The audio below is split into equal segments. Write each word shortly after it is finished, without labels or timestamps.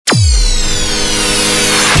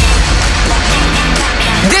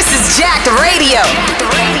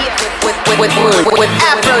with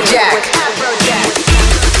Afrojack.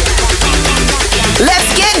 Let's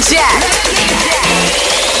get jacked.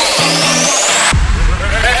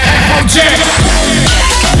 Afrojack.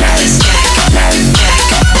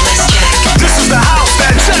 This is the house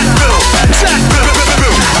that Jack built. Jack built.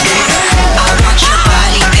 I want your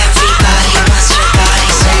body, everybody wants your body.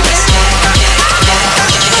 So let's jack.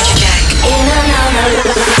 In another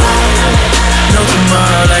No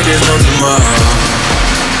tomorrow, like there's no tomorrow.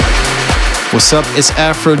 What's up? It's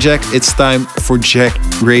Afrojack. It's time for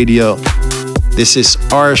Jacked Radio. This is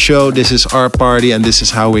our show, this is our party, and this is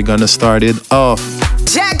how we're gonna start it off.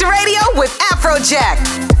 Jacked Radio with Afrojack.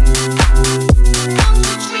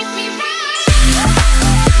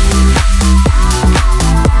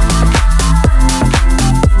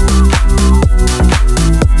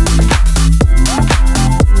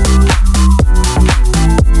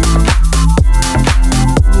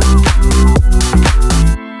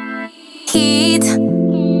 heat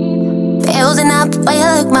building up when you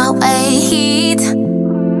look my way. Heat.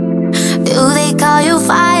 Do they call you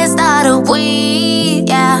fire starter? We,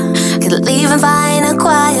 yeah. Could leave and find a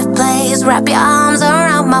quiet place. Wrap your arms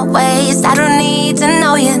around my waist. I don't need to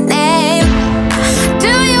know your name.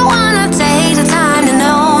 Do you wanna take the time to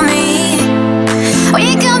know me?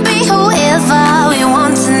 We can be whoever we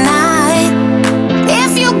want tonight.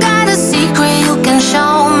 If you got a secret you can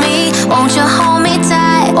show me. Won't you hold me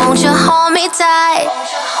tight? Won't you hold me tight?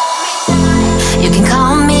 You can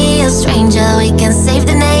call me a stranger. We can save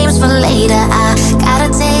the names for later. I got a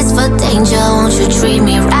taste for danger. Won't you treat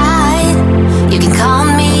me right? You can call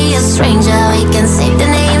me a stranger. We can save the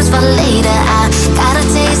names for later. I got a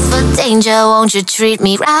taste for danger. Won't you treat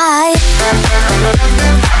me right?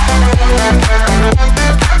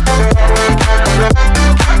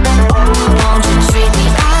 Won't you treat me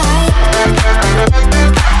right?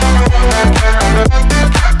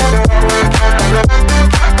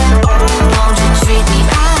 Won't you treat me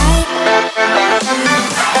right? Won't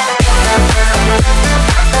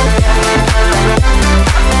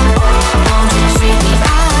you treat me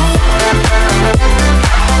right?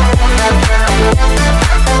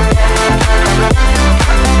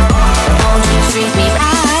 Won't you treat me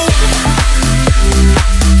right?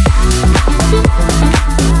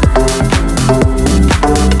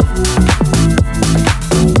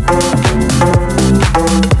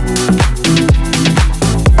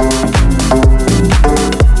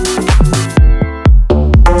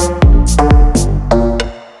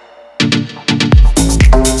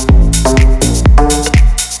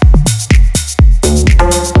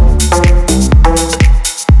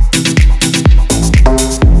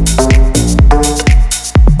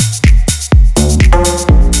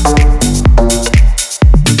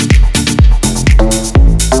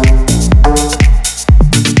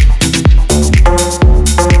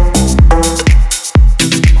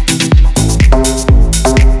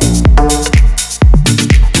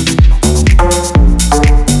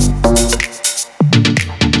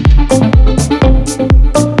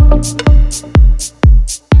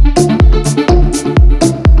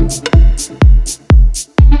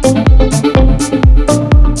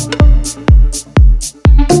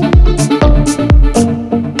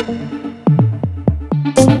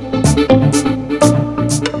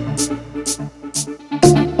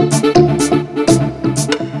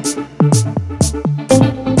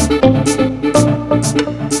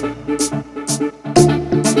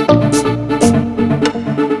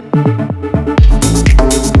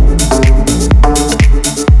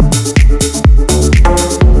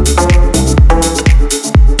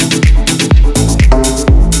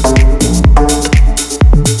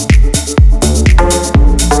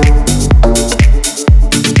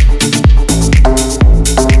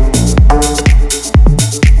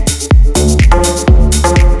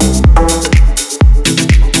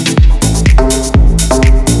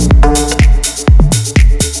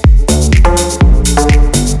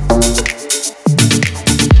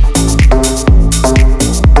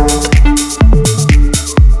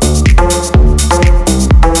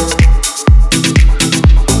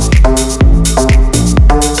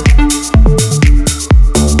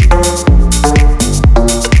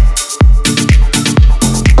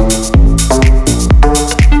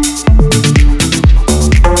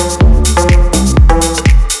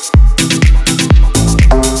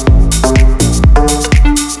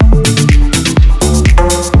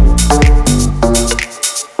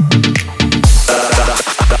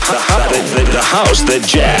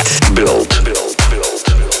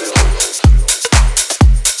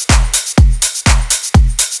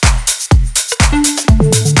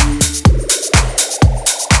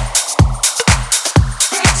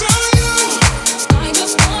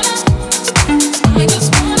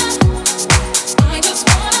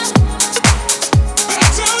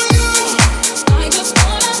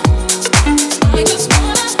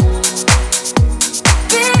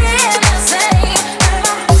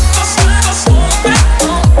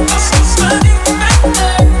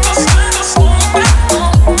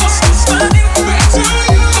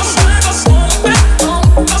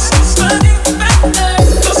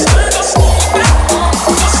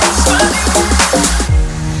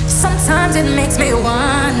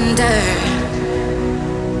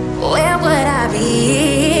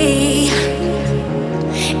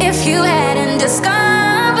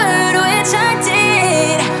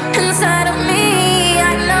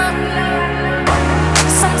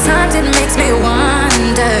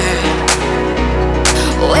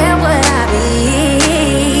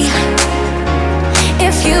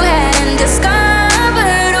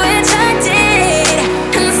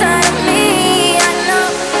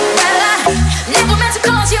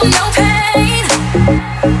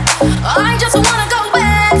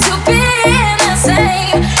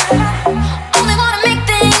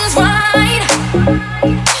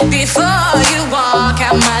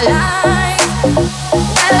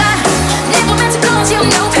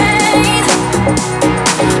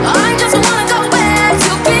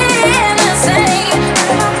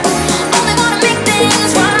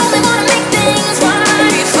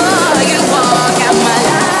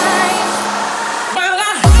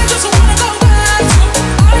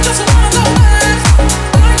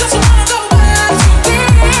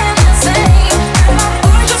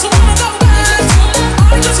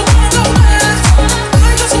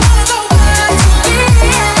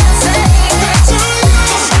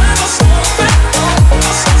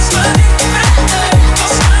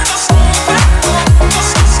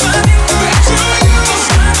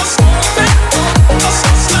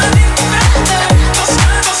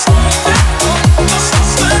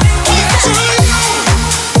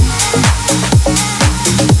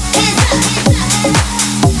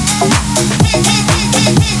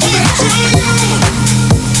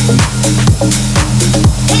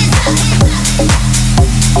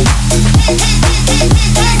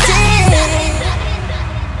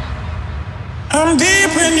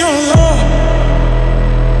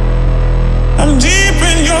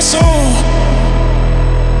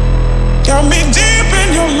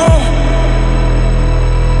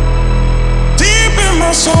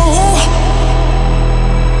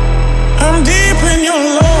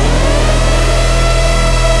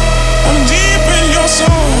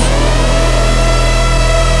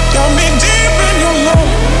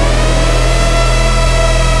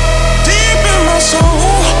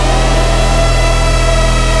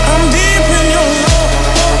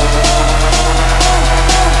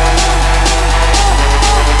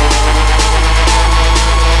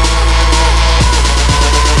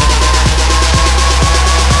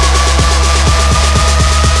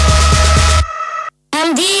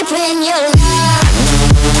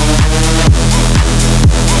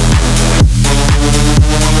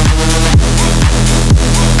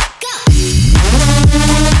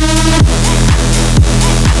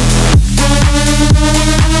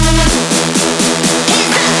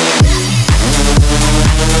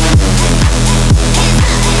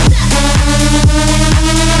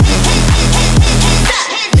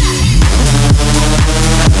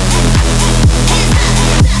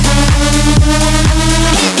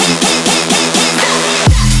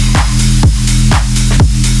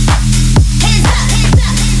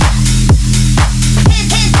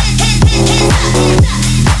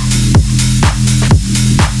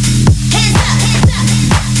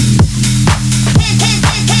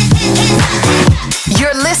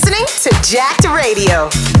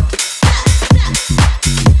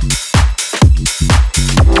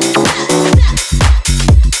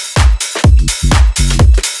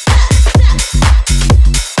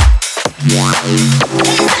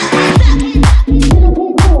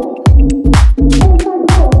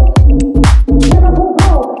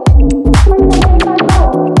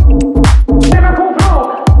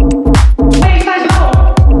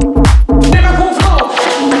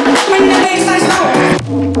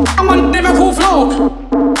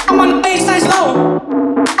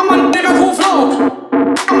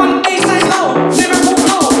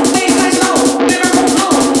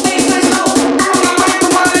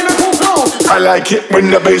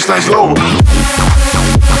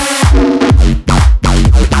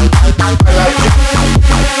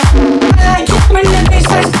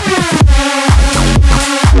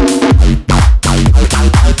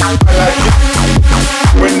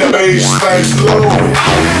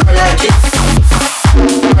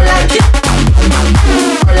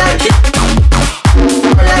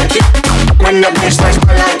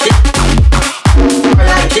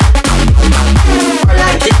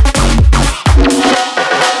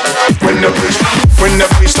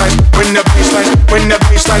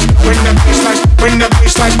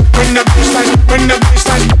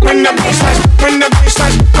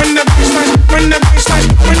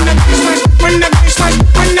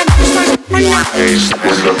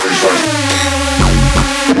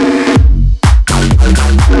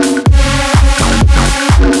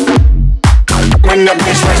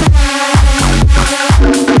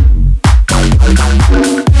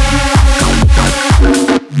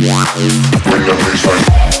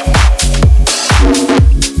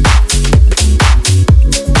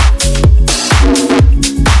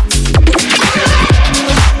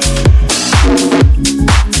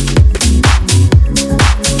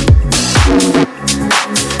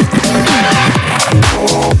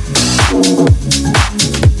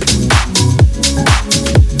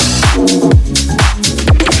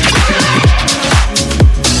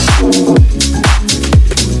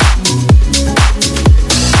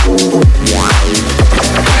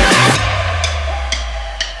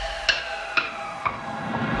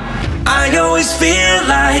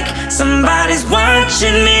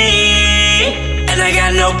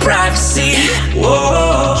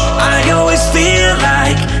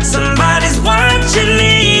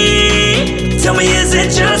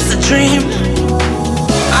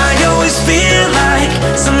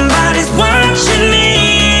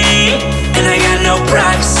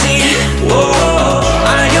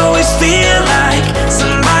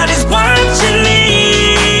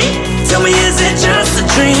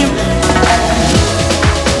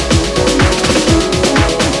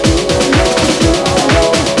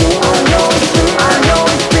 I know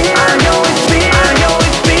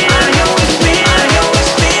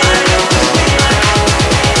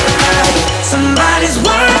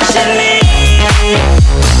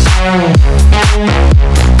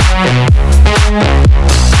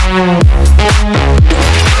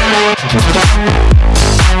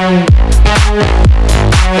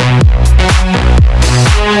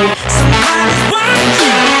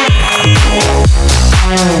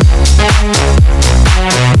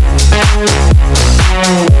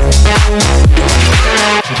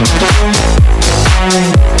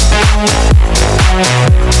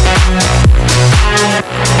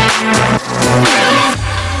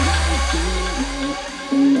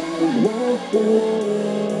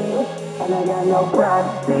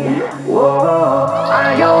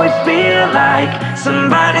I always feel like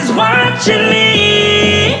somebody's watching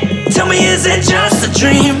me. Tell me, is it just a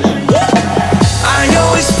dream? I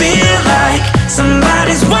always feel like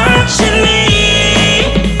somebody's watching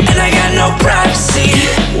me, and I got no privacy.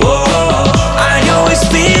 Whoa, I always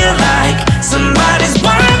feel like somebody's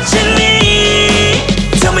watching me.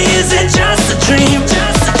 Tell me, is it just a dream?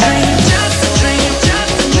 Just a dream, just a dream,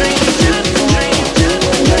 just a dream, just a dream, just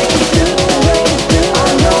a dream.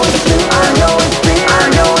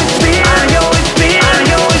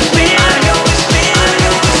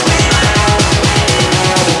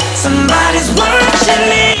 Somebody's watching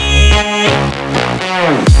me.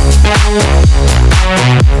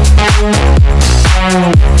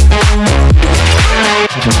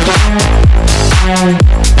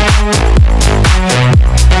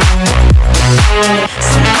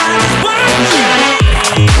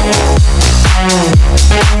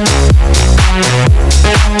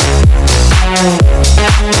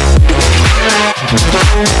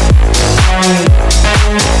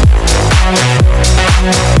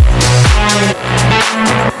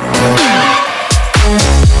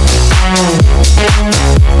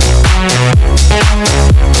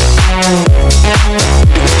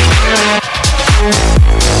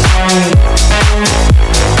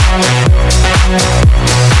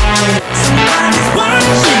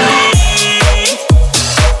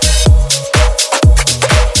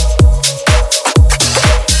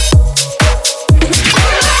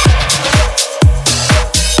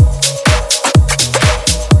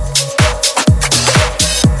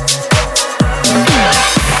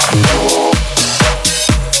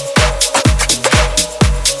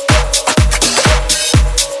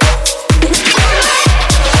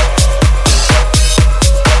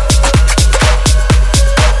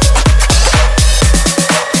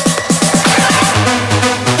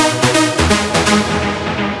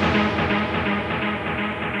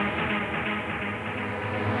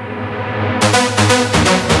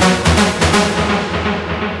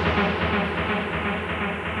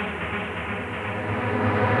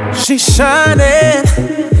 She's shining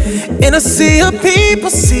in a sea of people,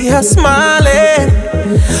 see her smiling.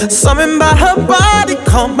 Something about her body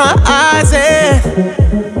caught my eyes and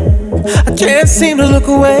I can't seem to look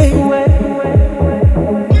away.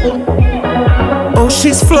 Oh,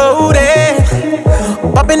 she's floating,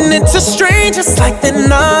 bumping into strangers like they're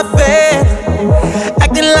nothing,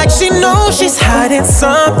 acting like she knows she's hiding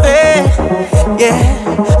something. Yeah,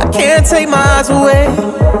 I can't take my eyes away,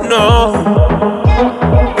 no.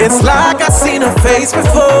 It's like I've seen her face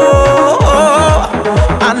before.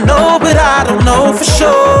 I know, but I don't know for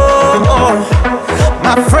sure.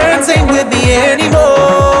 My friends ain't with me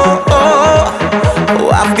anymore. Oh,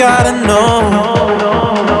 I've gotta know.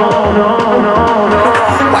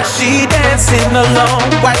 Why she dancing alone?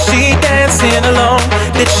 Why she dancing alone?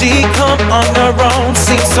 Did she come on her own?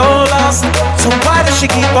 Seems so lost. So why does she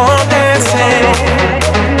keep on dancing?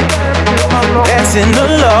 Dancing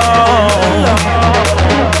alone.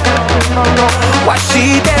 Why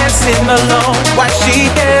she dancing alone? Why she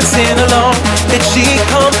dancing alone? Did she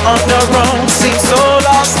come on her own? Seems so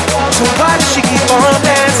lost. So why does she keep on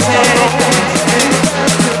dancing?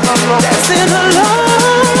 Dancing alone.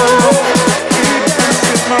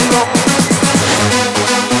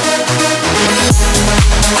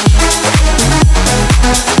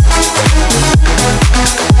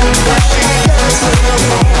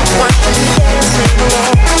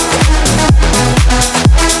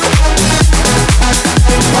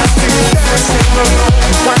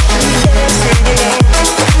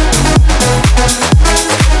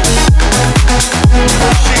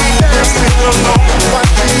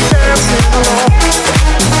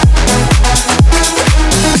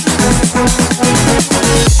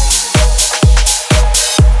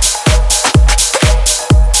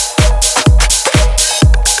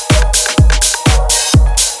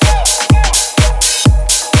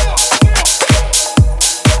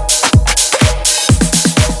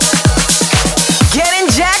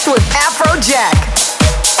 with Afrojack.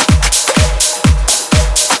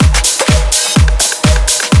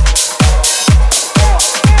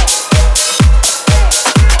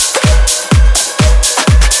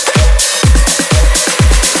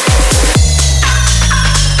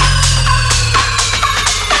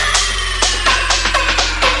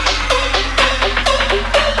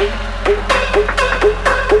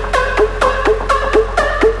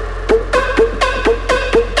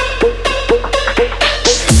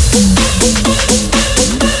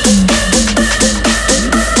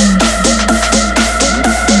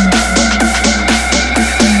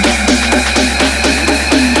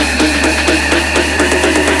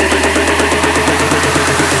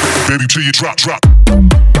 Baby, till you drop, drop.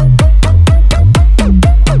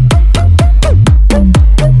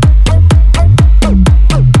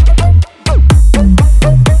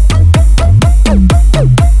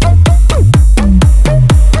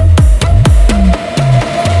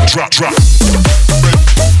 Drop, drop.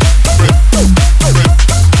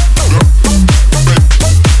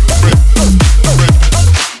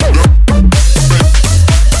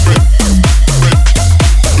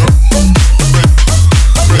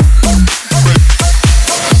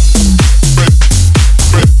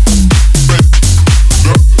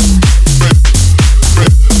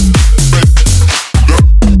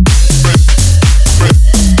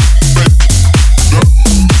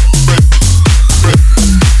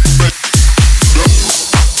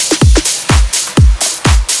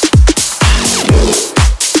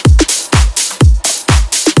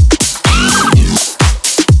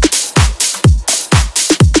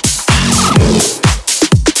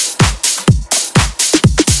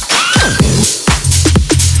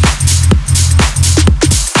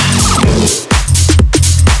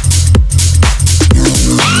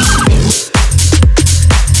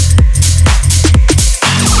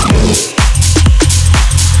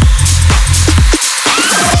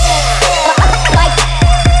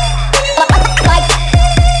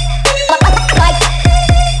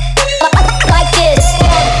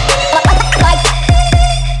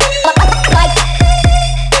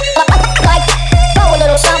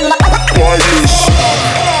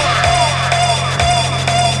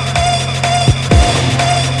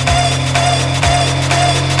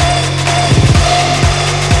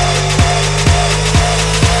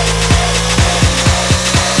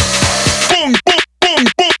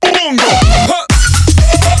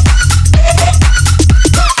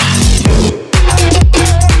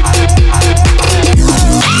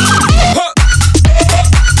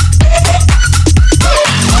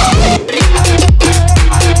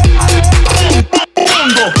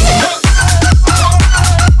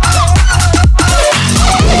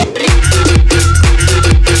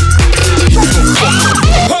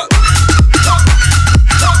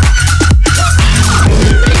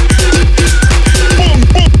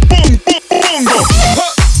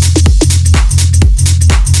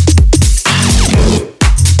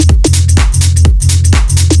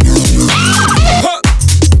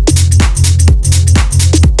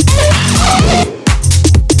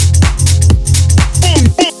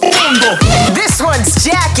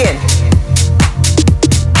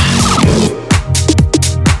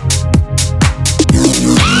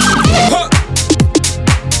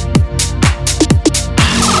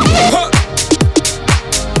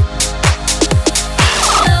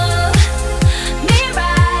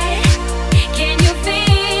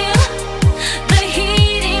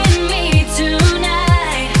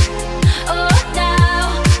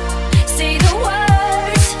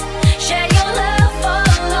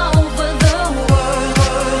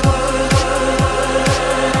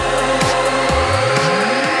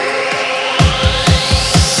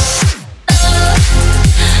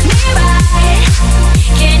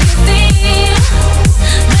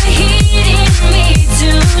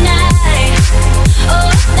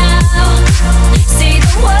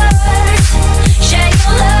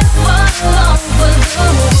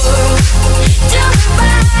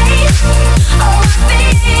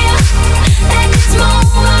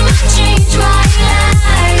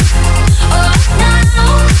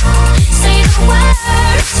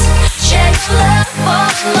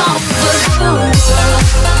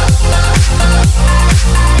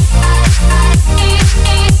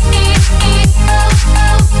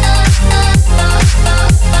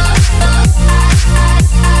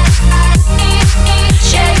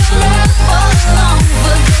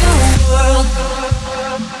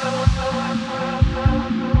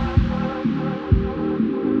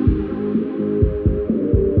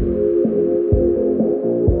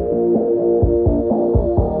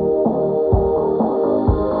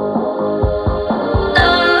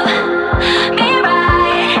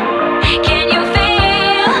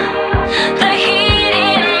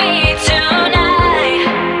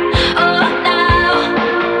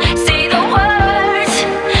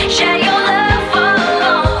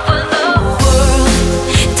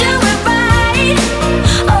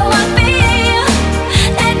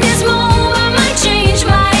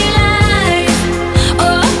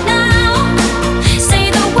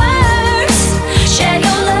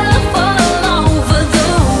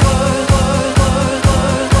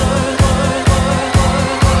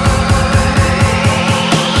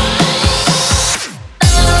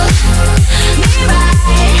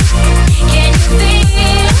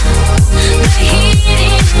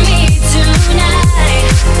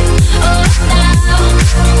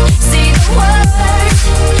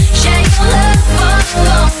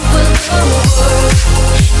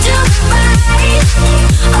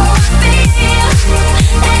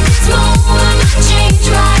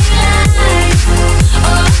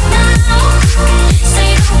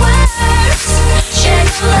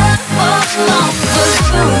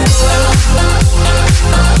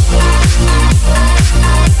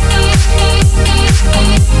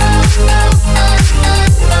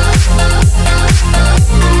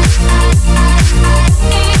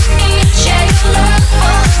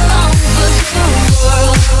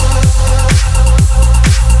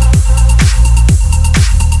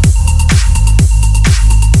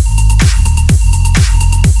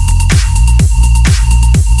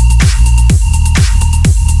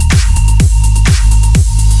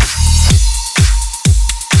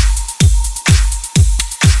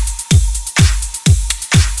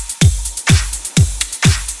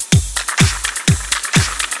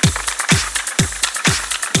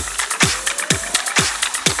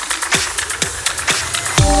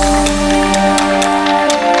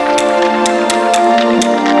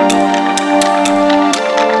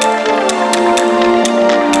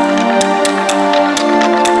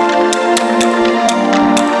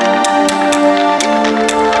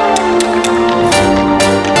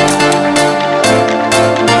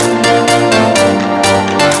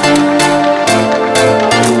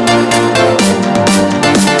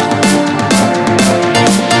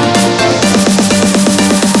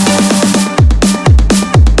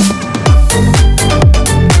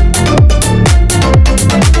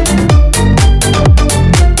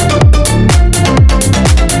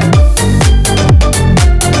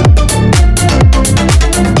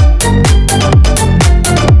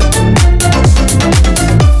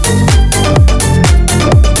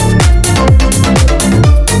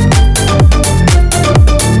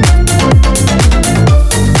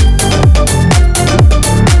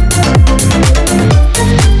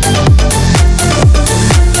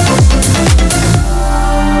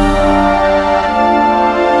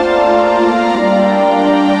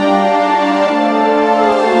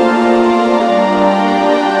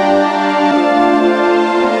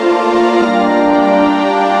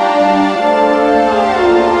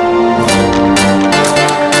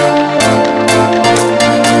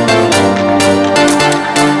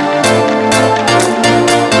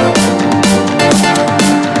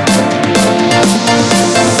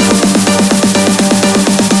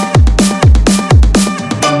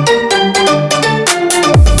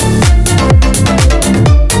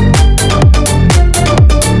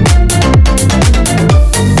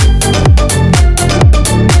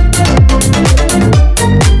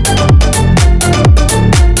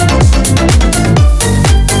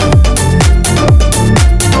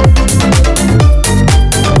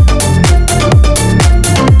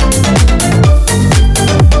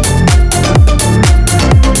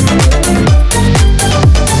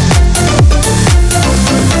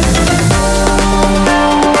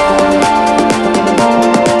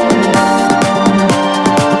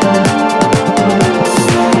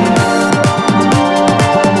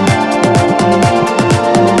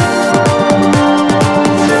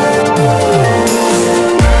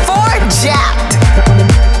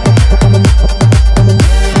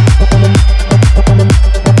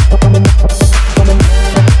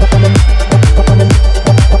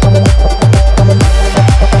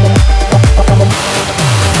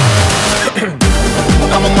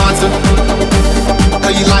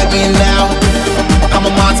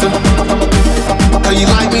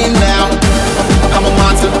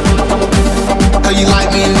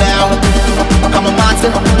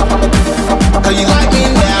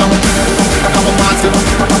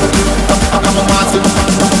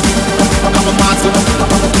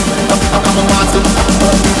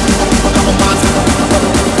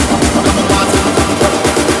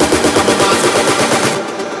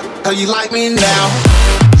 you like me now?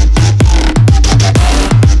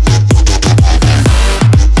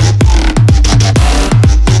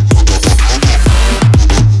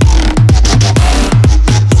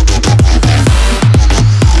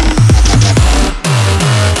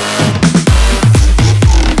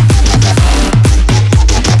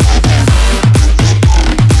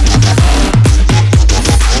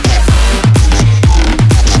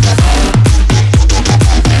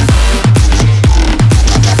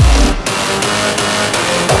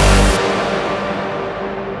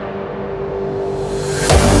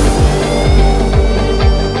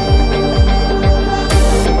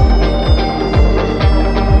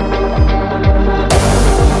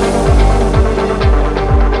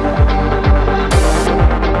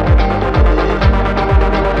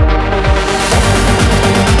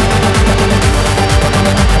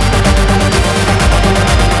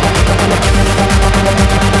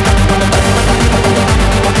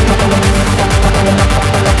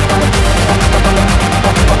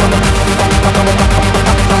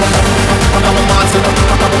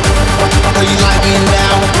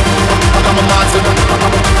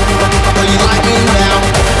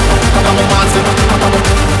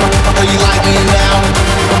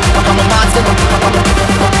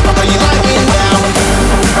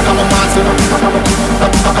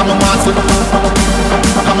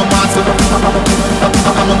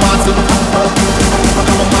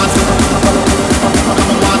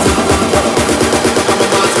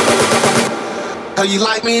 You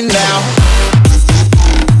like me now?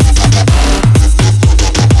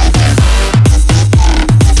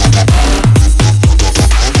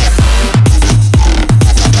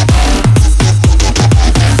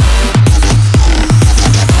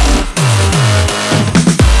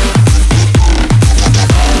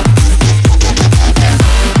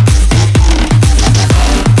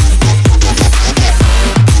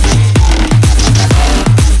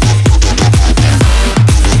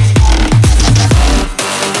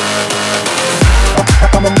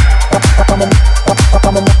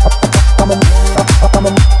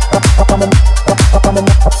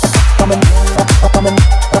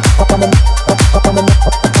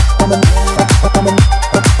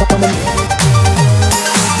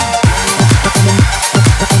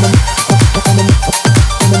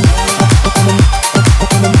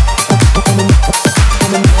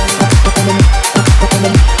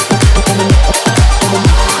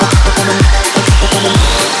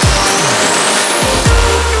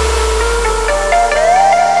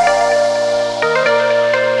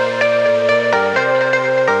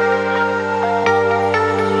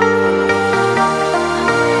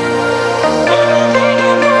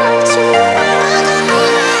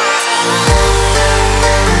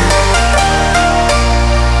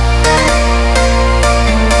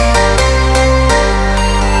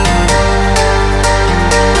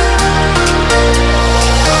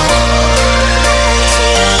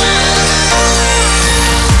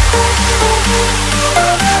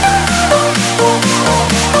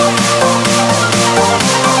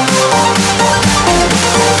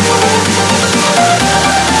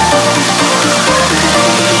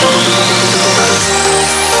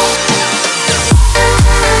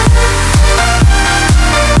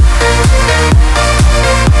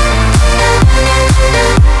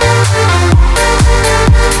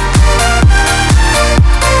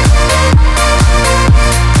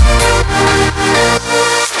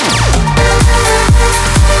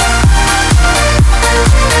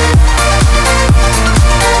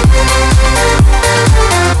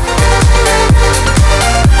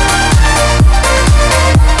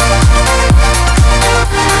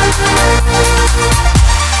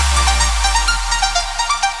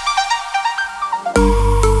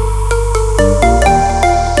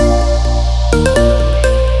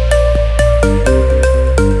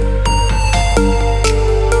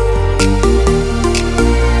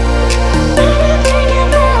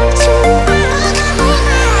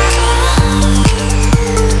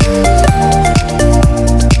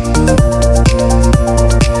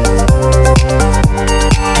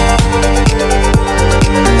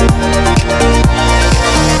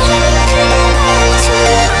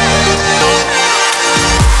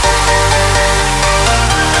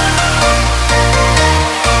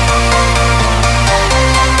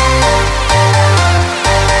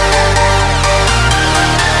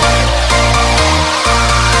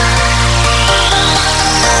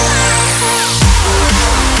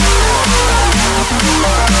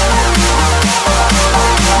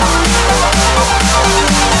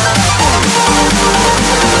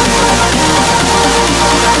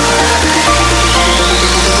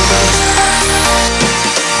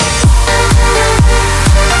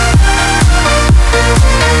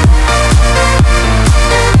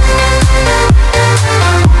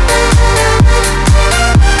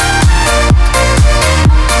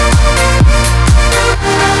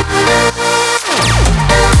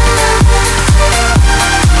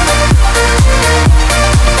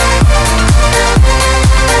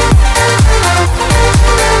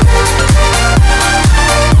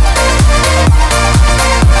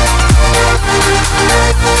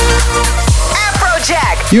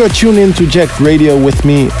 You are tuned in to Jacked Radio with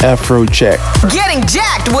me, Afrojack. Getting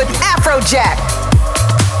jacked with Afrojack.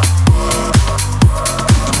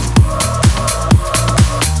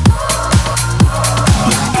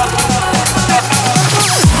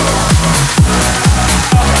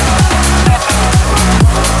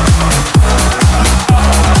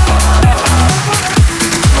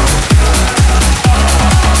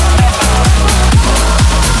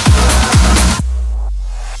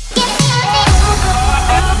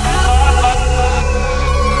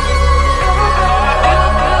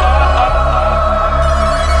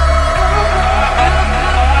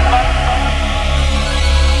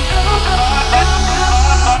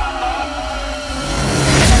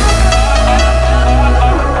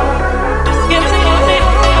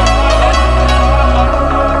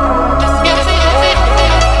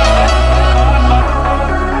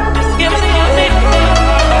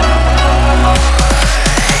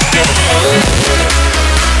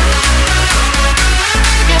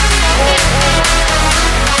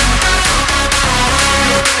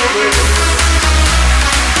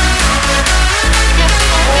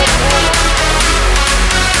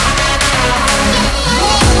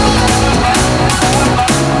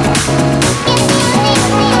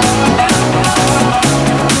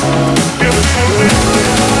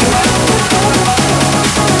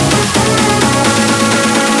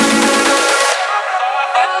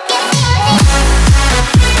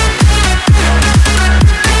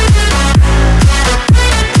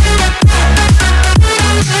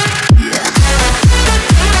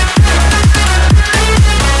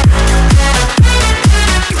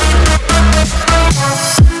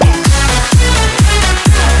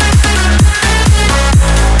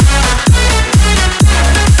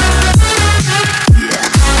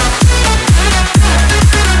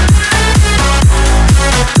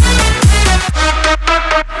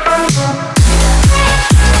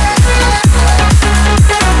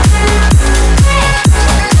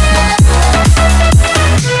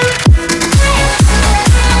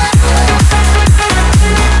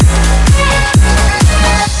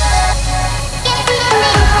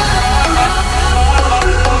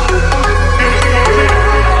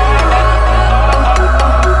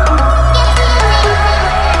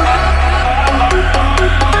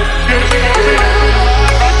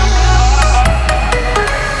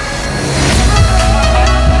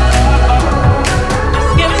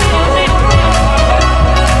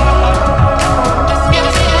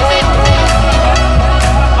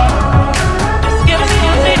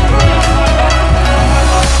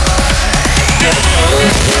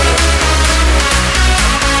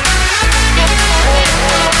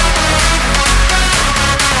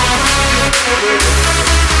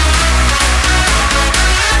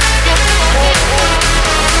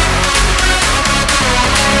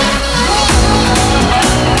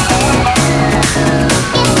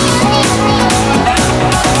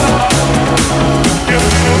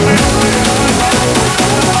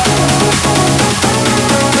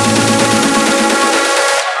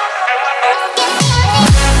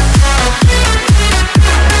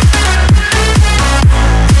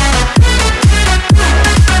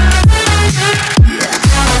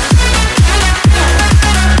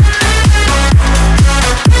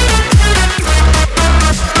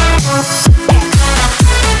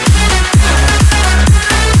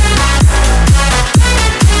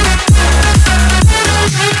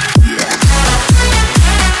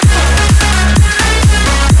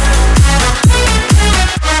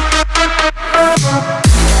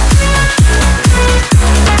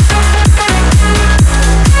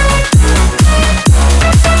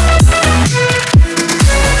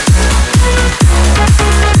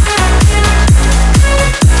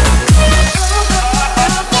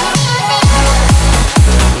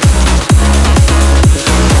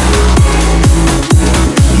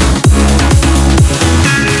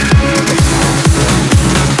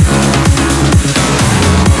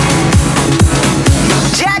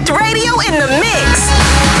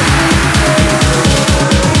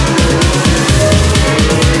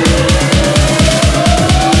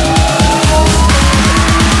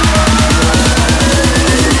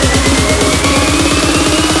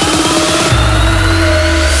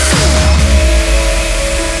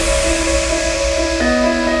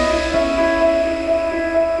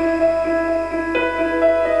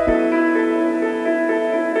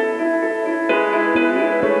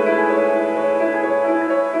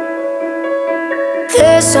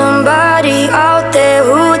 There's somebody out there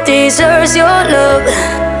who deserves your love.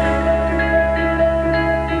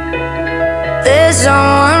 There's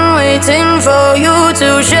someone waiting for you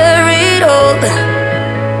to share it all.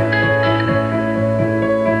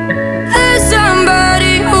 There's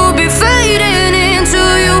somebody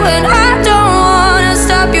and I don't wanna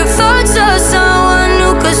stop your thoughts of someone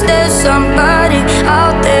new, 'cause there's somebody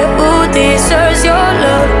out there who deserves your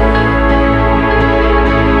love.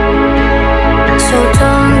 So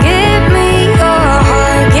don't give me your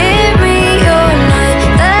heart, give me your night,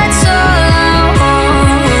 that's all I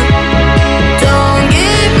want. Don't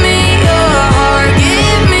give me your heart,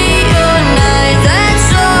 give me your night, that's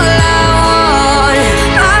all I want.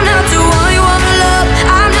 I'm not the one you wanna love,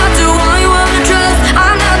 I'm not the one you wanna trust,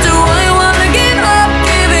 I'm not the one you wanna give up,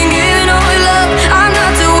 giving all your love. I'm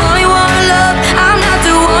not the one you wanna love, I'm not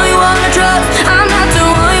the one you wanna trust, I'm not the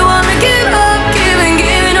one you wanna give up,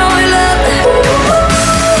 giving all your love.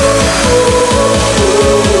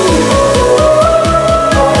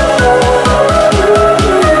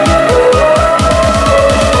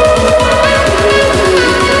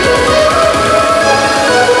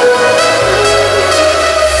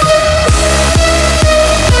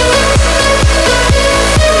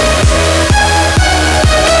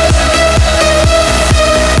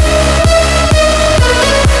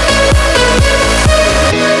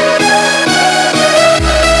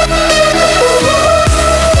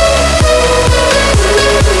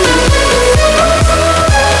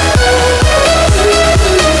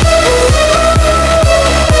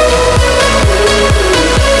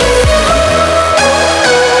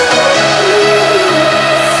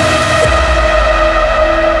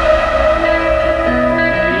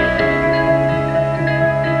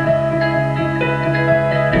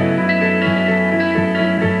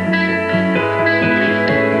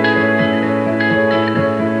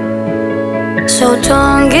 So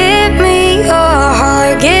don't give me your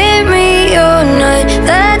heart, give me your night,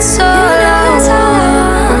 that's all I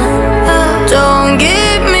want. Don't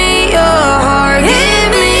give me your heart,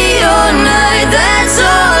 give me your night, that's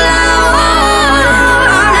all I want.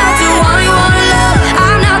 I'm not the one you wanna love,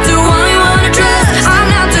 I'm not the one you wanna trust, I'm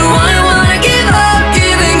not the one you wanna give up,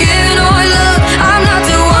 giving all your love. I'm not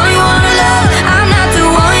the one you wanna love, I'm not the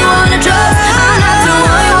one you wanna trust, I'm not the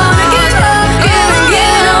one you wanna give up,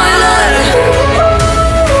 giving all your love.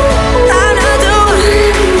 I'm not the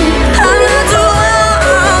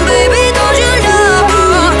one, baby, don't you know?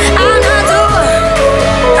 I'm not the one,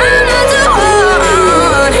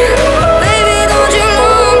 baby, don't you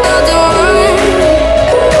know I'm not the one.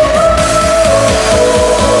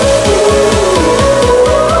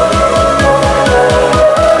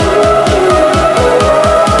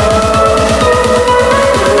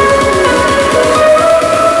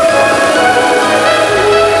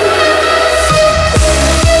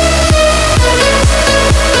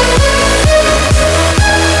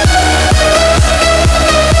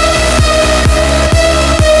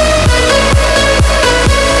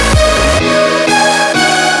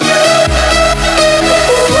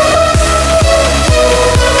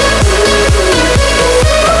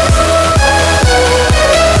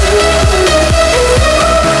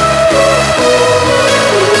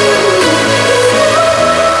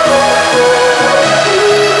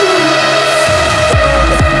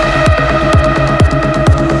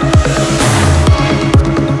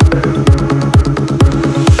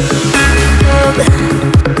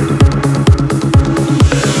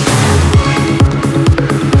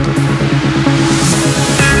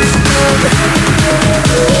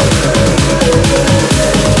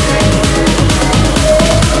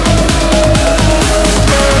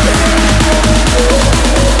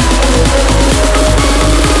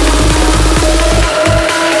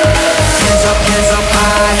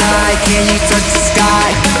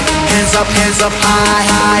 Hands up high,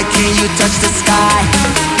 high, can you touch the sky?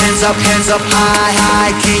 Hands up high,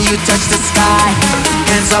 high, can you touch the sky?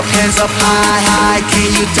 Hands up high, high, can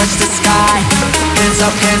you touch the sky? Hands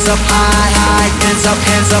up high, high, hands up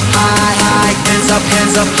high, high, hands up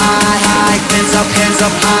high, high, hands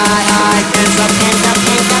up high, high,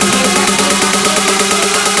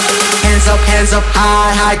 hands up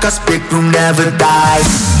high, high, 'cause big room never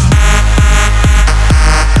dies.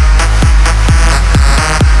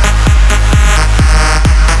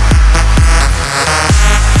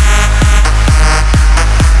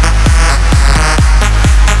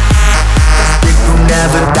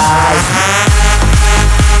 Never dies.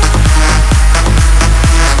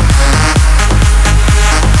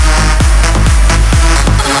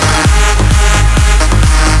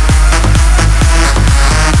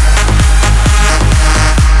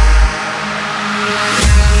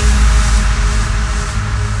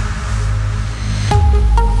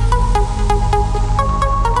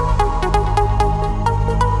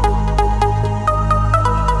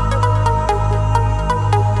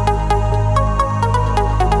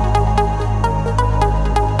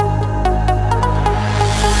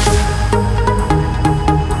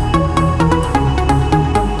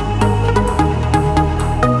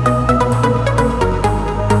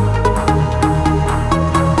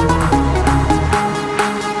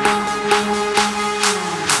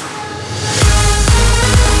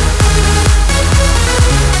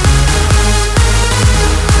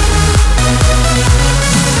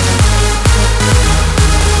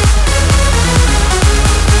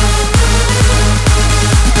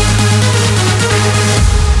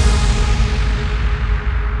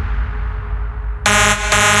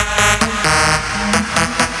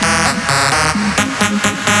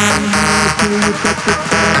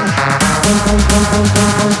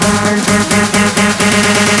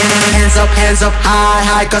 Hands up high,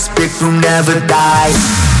 high, cause big room never dies.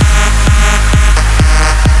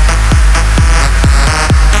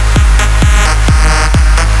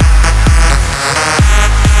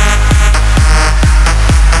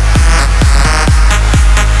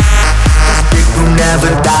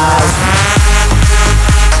 Never dies.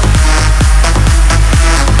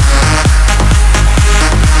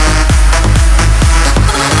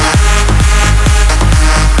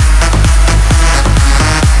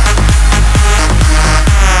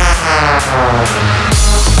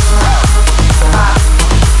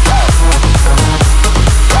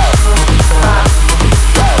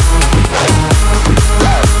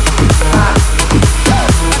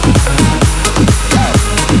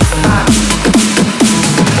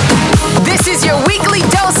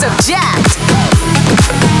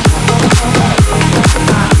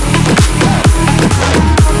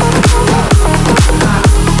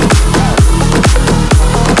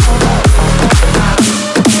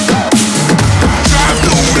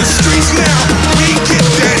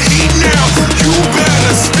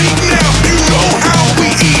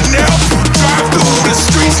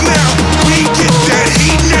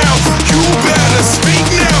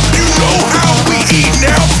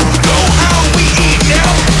 Know how we eat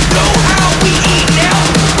now.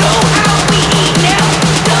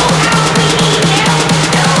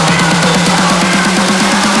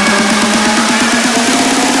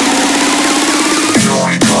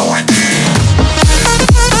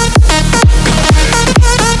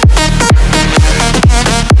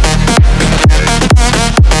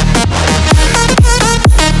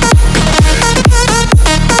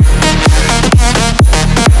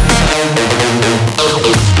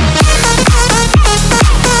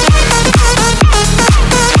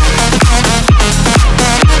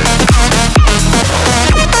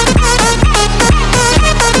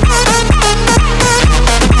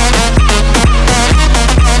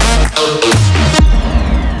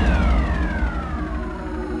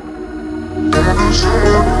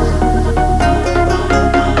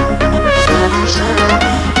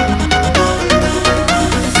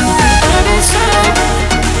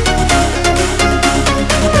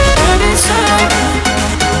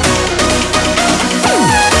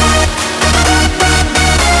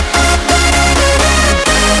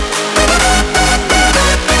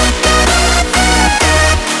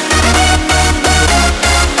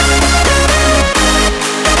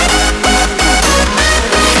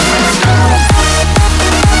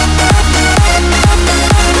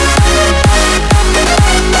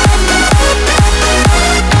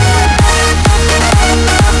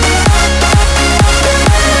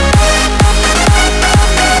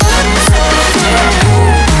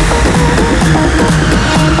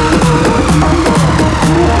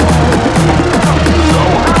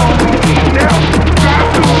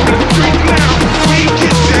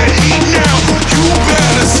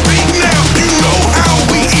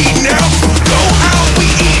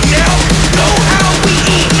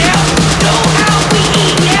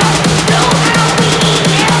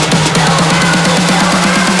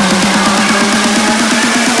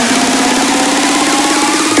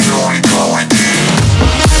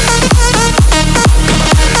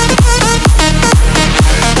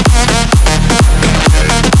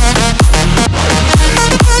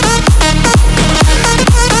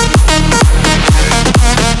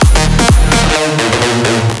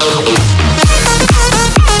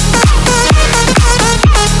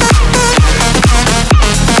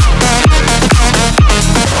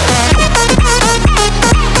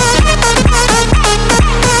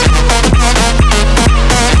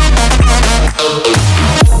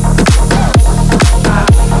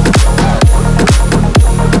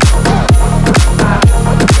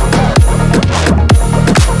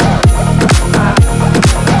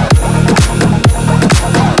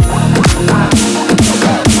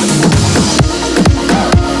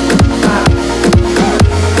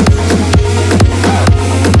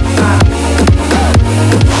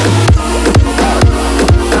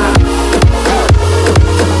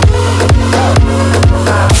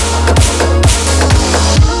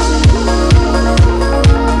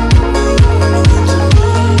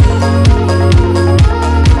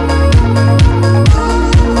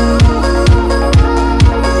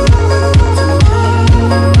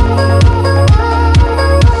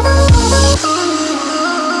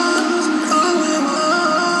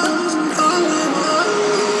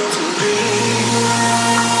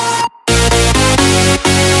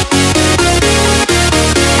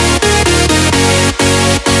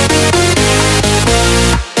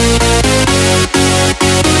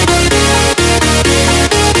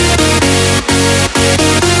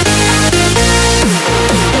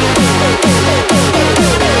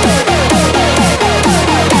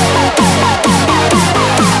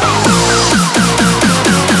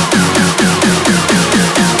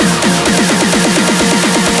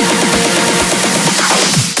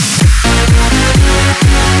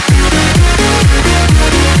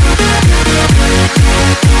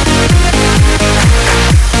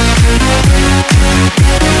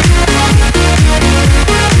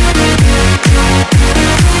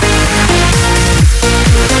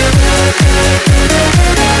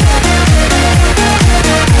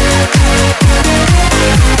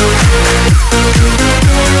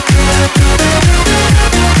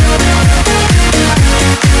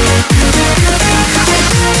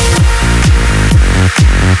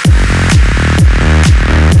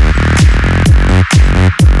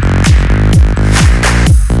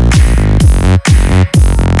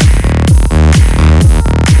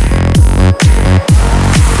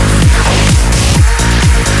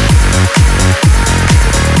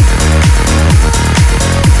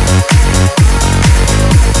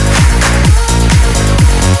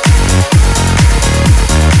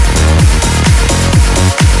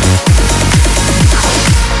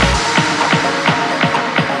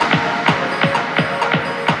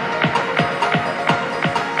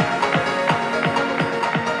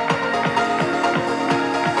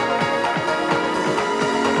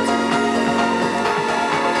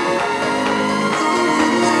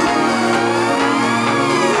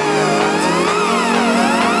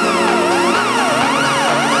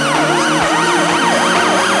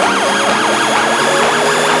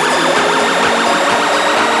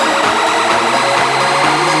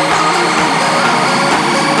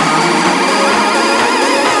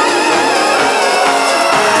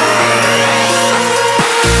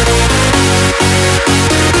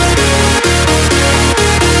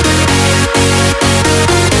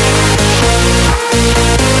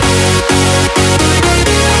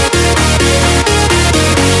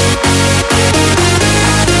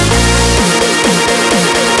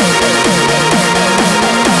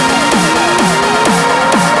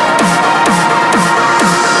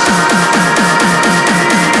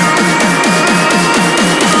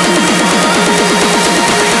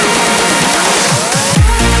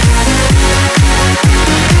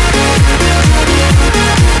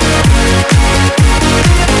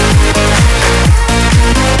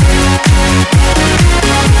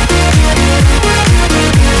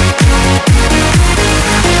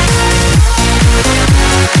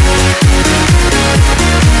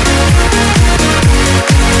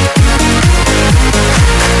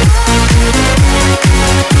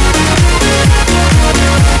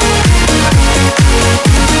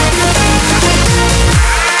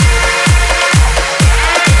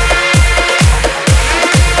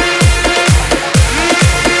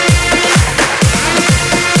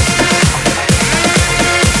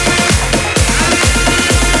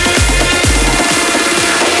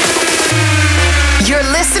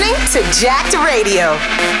 to Jacked Radio.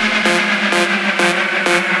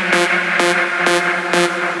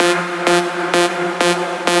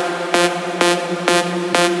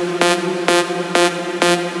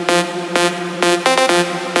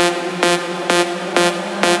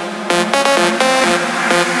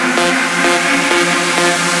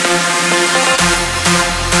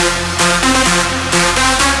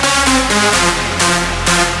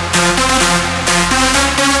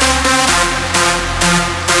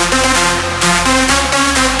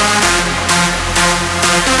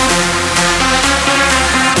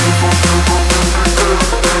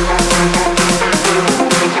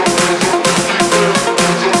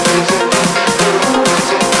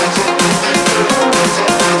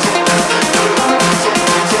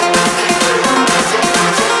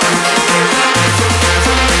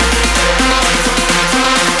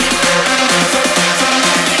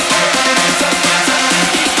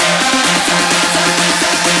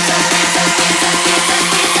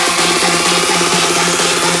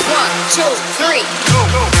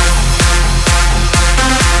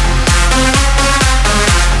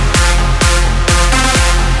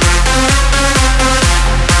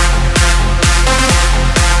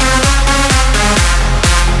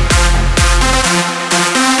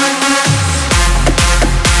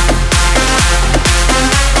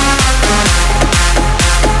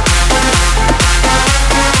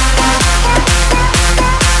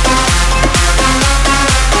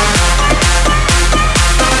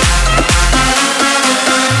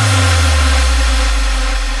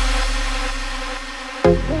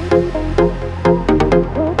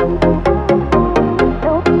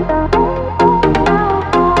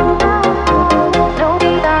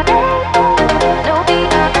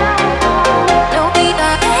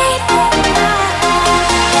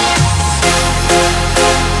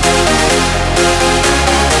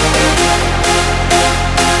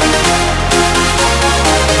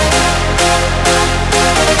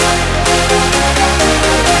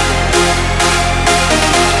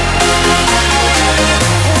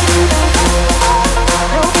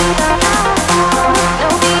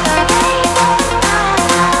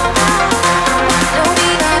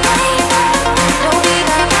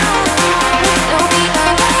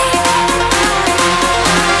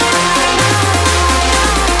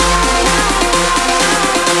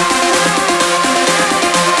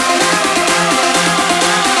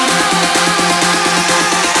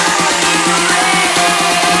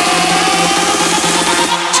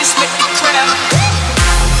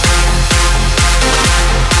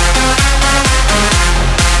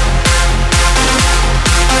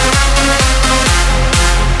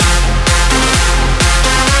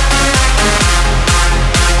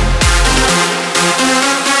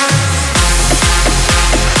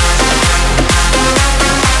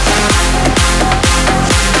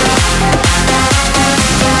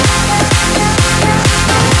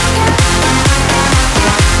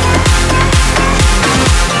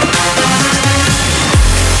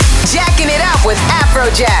 With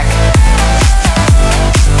Afrojack.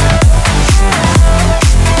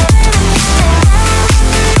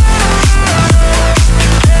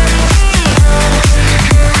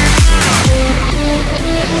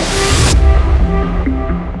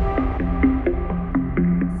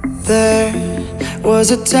 There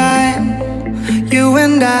was a time you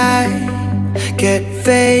and I get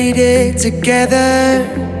faded together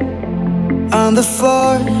on the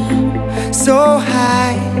floor so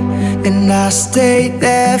high, and I stayed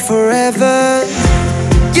there forever.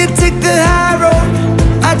 You took the high road,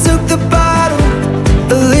 I took the bottle,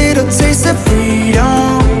 a little taste of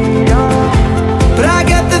freedom. But I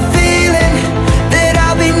got the feeling that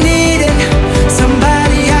I'll be needing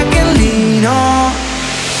somebody I can lean on.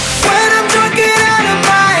 When I'm drunk and out of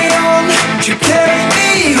my own, you carry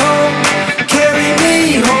me home, carry me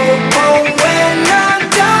home. Oh, when I'm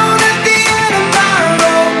down at the end of my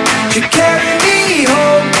road, you carry me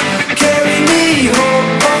home, carry me home.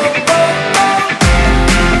 Oh, oh, oh.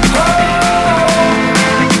 Oh,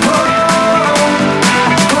 oh,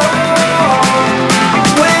 oh, oh.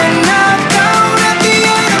 When I'm down at the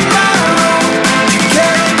end of my road, you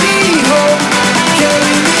carry me home,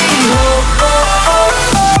 carry me home. Oh, oh,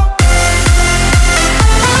 oh.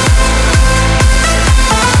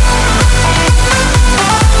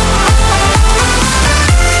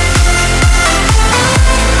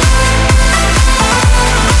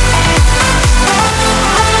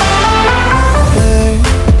 There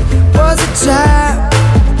was a time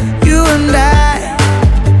you and I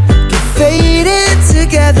get faded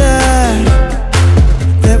together.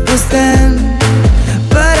 That was then,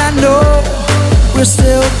 but I know we're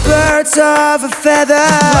still birds of a feather.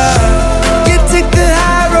 You took the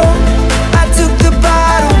high road,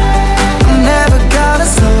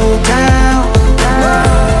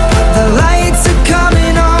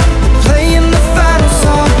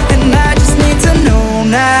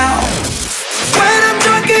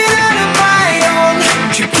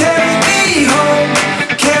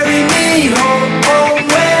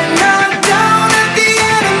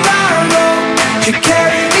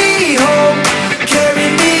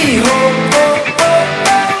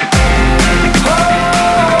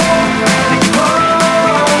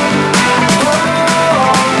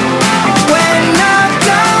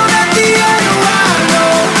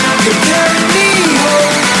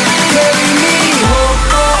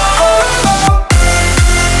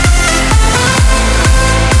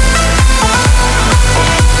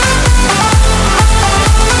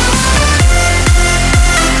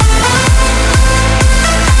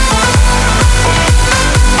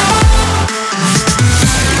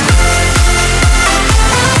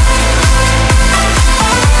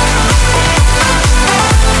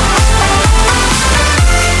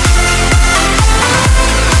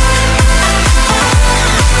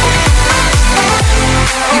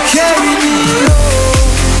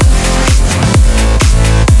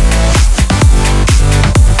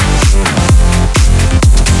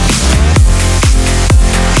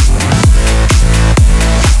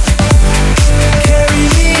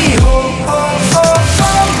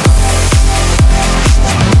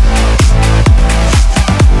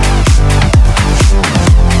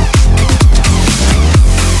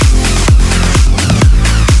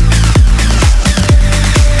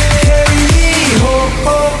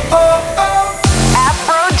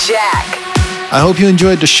 I hope you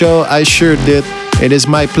enjoyed the show. I sure did. It is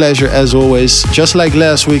my pleasure as always. Just like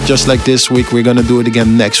last week, just like this week, we're gonna do it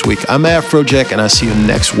again next week. I'm Afrojack and I'll see you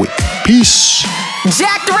next week. Peace.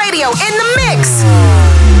 Jacked Radio in the mix.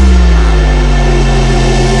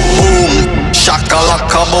 Boom,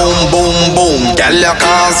 shakalaka boom, boom, boom. Girl, you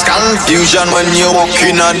cause confusion when you walk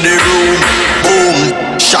in the room. Boom,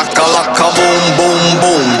 shakalaka boom, boom,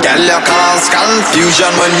 boom. Girl, you cause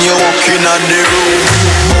confusion when you walk in the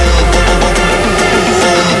room.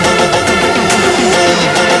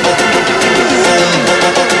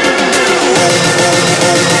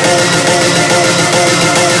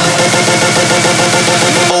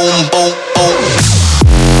 Boom, boom, boom.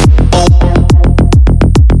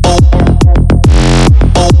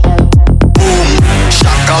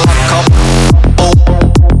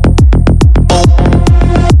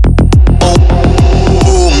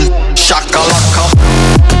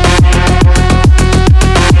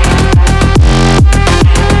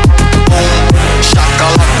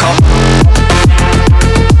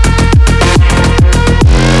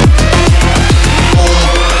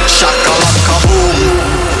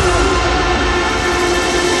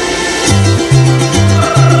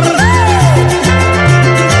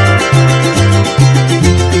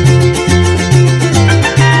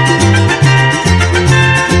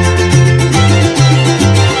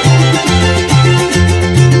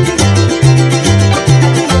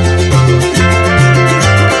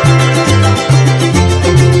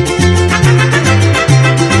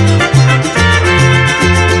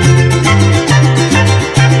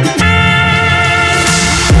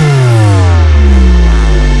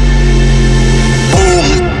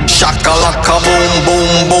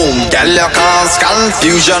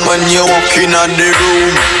 Confusion when you walk in the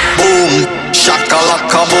room. Boom,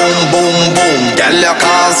 shakalaka boom, boom, boom. Girl, you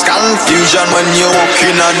cause confusion when you walk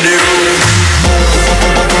in the room.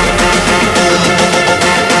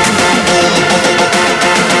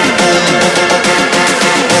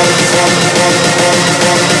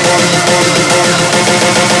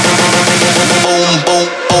 Boom, boom,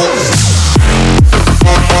 boom.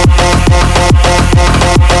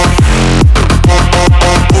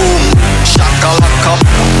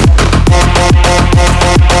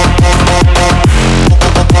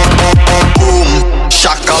 Boom,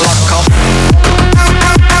 shakalaka.